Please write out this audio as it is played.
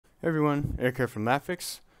Hey everyone, Eric here from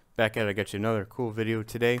LabFix. Back at it, I got you another cool video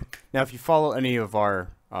today. Now, if you follow any of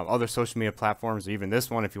our other social media platforms, or even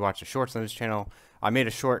this one, if you watch the shorts on this channel, I made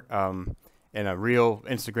a short in a reel,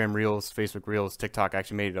 Instagram Reels, Facebook Reels, TikTok. I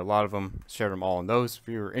actually made a lot of them, shared them all on those. If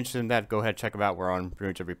you're interested in that, go ahead, check them out. We're on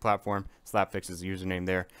pretty much every platform. LabFix is the username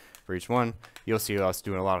there for each one. You'll see us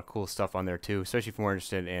doing a lot of cool stuff on there too, especially if you're more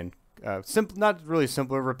interested in simple, not really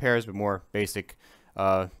simpler repairs, but more basic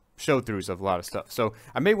show-throughs of a lot of stuff. So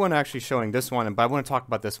I made one actually showing this one, but I want to talk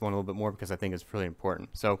about this one a little bit more because I think it's really important.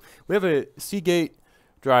 So we have a Seagate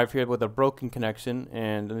drive here with a broken connection,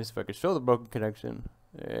 and let me see if I can show the broken connection.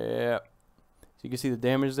 Yeah, so you can see the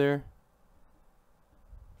damage there.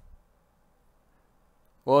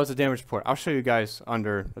 Well, it's a damaged port. I'll show you guys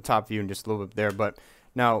under the top view in just a little bit there, but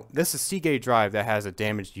now this is Seagate drive that has a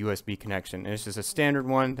damaged USB connection, and it's just a standard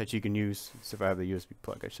one that you can use. Let's see if I have the USB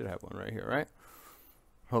plug. I should have one right here, right?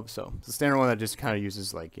 Hope so. It's a standard one that just kind of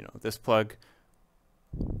uses, like, you know, this plug.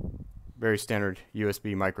 Very standard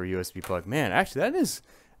USB, micro USB plug. Man, actually that is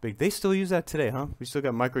big. They still use that today, huh? We still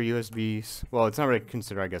got micro USBs. Well, it's not really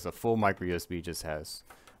considered, I guess, a full micro USB, just has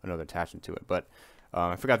another attachment to it. But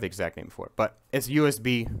I forgot the exact name for it. But it's a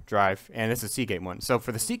USB drive, and it's a Seagate one. So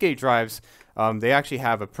for the Seagate drives, they actually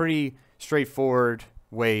have a pretty straightforward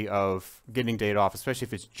way of getting data off, especially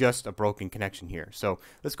if it's just a broken connection here. So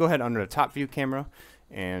let's go ahead under the top view camera,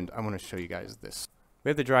 and I want to show you guys this. We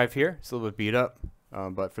have the drive here. It's a little bit beat up,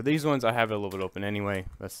 but for these ones I have it a little bit open anyway.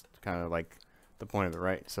 That's kind of like the point of it,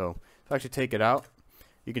 right? So if I actually take it out,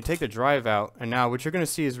 you can take the drive out, and now what you're going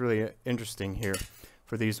to see is really interesting here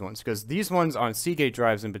for these ones, because these ones on Seagate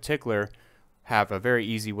drives in particular have a very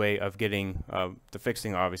easy way of getting the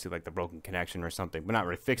fixing, obviously, like the broken connection or something, but not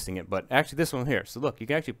really fixing it. But actually this one here, so look, you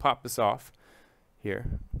can actually pop this off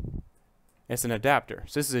here. It's an adapter.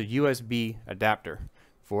 So this is a USB adapter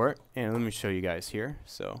for it, and let me show you guys here.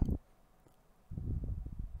 So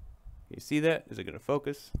you see that? Is it going to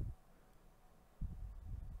focus?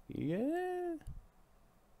 Yeah.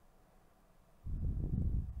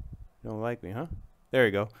 Don't like me, huh? There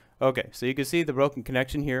you go. Okay, so you can see the broken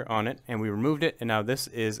connection here on it, and we removed it, and now this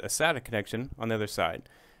is a SATA connection on the other side,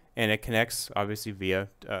 and it connects obviously via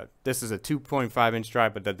this is a 2.5-inch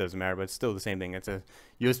drive, but that doesn't matter, but it's still the same thing. It's a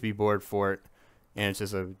USB board for it, and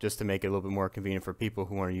it's just to make it a little bit more convenient for people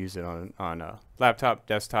who want to use it on a laptop,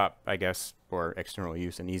 desktop, I guess, for external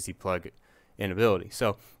use and easy plug in ability.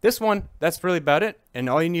 So this one, that's really about it, and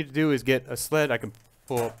all you need to do is get a sled. I can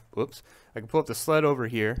pull up, whoops, I can pull up the sled over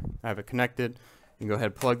here. I have it connected. You can go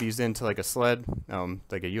ahead and plug these into like a sled,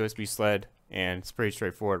 like a USB sled, and it's pretty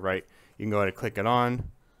straightforward, right? You can go ahead and click it on,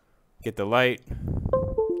 get the light,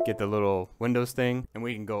 get the little Windows thing, and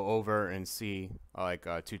we can go over and see like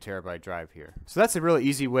a 2 terabyte drive here. So that's a really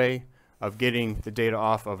easy way of getting the data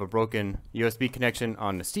off of a broken USB connection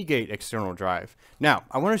on the Seagate external drive. Now,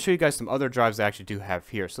 I want to show you guys some other drives I actually do have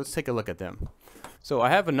here, so let's take a look at them. So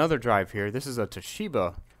I have another drive here. This is a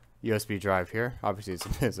Toshiba USB drive here. Obviously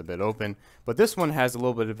it's a bit open, but this one has a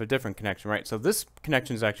little bit of a different connection, right? So this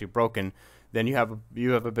connection is actually broken. Then you have a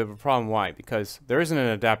bit of a problem. Why? Because there isn't an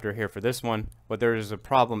adapter here for this one, but there is a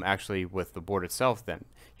problem actually with the board itself. Then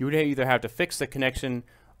you would either have to fix the connection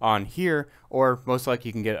on here, or most likely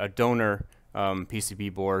you can get a donor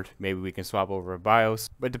PCB board. Maybe we can swap over a BIOS,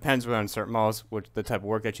 but it depends on certain models, the type of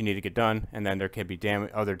work that you need to get done, and then there can be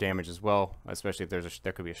other damage as well, especially if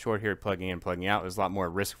there could be a short here, plugging in, plugging out. There's a lot more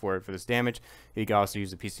risk for this damage. You can also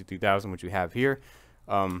use the PC3000, which we have here.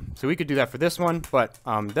 So we could do that for this one, but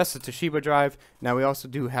that's the Toshiba drive. Now we also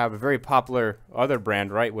do have a very popular other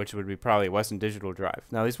brand, right, which would be probably a Western Digital drive.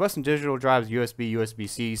 Now these Western Digital drives, USB,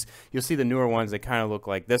 USB-Cs, you'll see the newer ones, they kind of look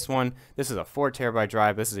like this one. This is a 4 terabyte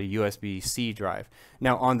drive. This is a USB-C drive.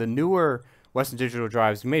 Now on the newer Western Digital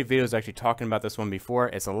drives, we made videos actually talking about this one before.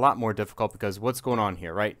 It's a lot more difficult because what's going on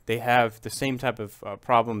here, right? They have the same type of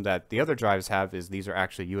problem that the other drives have, is these are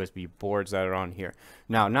actually USB boards that are on here.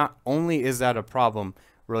 Now, not only is that a problem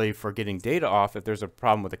really for getting data off if there's a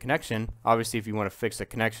problem with the connection, obviously if you want to fix the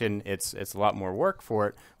connection, it's a lot more work for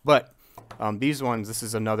it, but these ones, this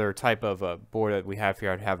is another type of board that we have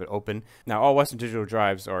here. I'd have it open. Now all Western Digital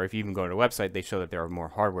drives, or if you even go to a website, they show that they are more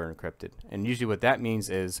hardware encrypted. And usually what that means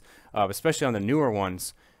is, especially on the newer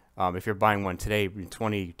ones, if you're buying one today in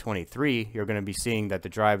 2023, you're going to be seeing that the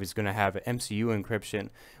drive is going to have MCU encryption,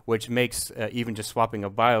 which makes even just swapping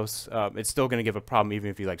a BIOS, it's still going to give a problem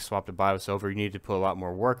even if you like swap the BIOS over. You need to put a lot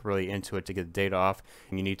more work really into it to get the data off,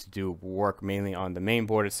 and you need to do work mainly on the main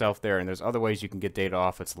board itself there, and there's other ways you can get data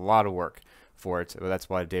off. It's a lot of work for it. So that's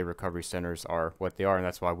why data recovery centers are what they are, and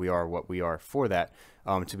that's why we are what we are for that,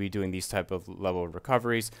 to be doing these type of level of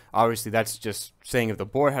recoveries. Obviously, that's just saying if the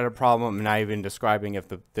board had a problem, and not even describing if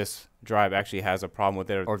this drive actually has a problem with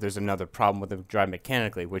it, or if there's another problem with the drive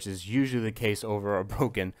mechanically, which is usually the case over a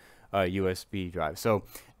broken USB drive. So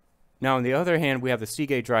now, on the other hand, we have the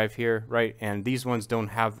Seagate drive here, right? And these ones don't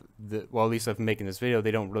have the, well, at least if I'm making this video, they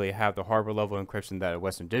don't really have the hardware level encryption that a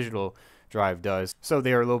Western Digital drive does. So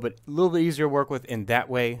they are a little bit easier to work with in that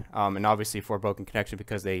way. And obviously for a broken connection,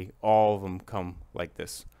 because all of them come like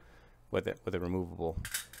this with a removable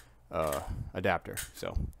adapter.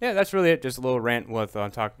 So yeah, that's really it. Just a little rant with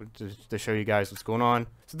to show you guys what's going on.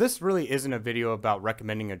 So this really isn't a video about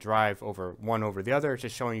recommending a drive over the other. It's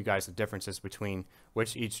just showing you guys the differences between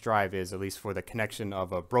which each drive is, at least for the connection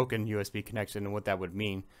of a broken USB connection, and what that would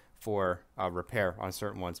mean for repair on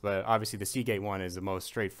certain ones. But obviously the Seagate one is the most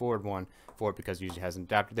straightforward one for it, because it usually has an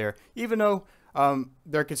adapter there, even though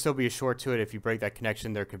there could still be a short to it. If you break that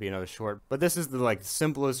connection, there could be another short. But this is the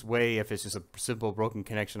simplest way, if it's just a simple broken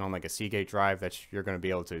connection on like a Seagate drive, that you're going to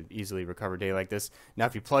be able to easily recover data like this. Now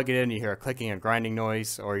if you plug it in, you hear a clicking and grinding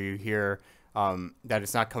noise, or you hear that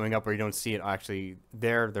it's not coming up, or you don't see it actually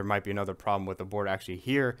there might be another problem with the board actually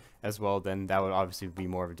here as well. Then that would obviously be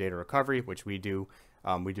more of a data recovery, which we do.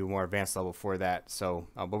 We do more advanced level for that. So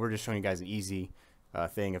but we're just showing you guys an easy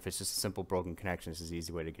thing. If it's just a simple broken connection, this is an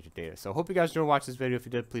easy way to get your data. So hope you guys enjoyed watching this video. If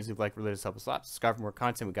you did, please leave a like, really does help us a lot. Subscribe for more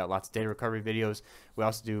content. We got lots of data recovery videos. We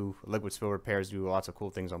also do liquid spill repairs, do lots of cool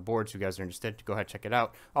things on boards. If you guys are interested, go ahead, check it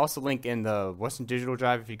out. I'll also link in the Western Digital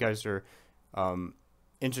drive if you guys are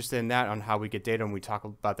interested in that, on how we get data, and we talk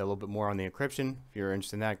about that a little bit more on the encryption. If you're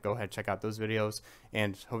interested in that, go ahead, check out those videos,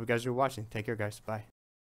 and hope you guys are watching. Take care, guys. Bye.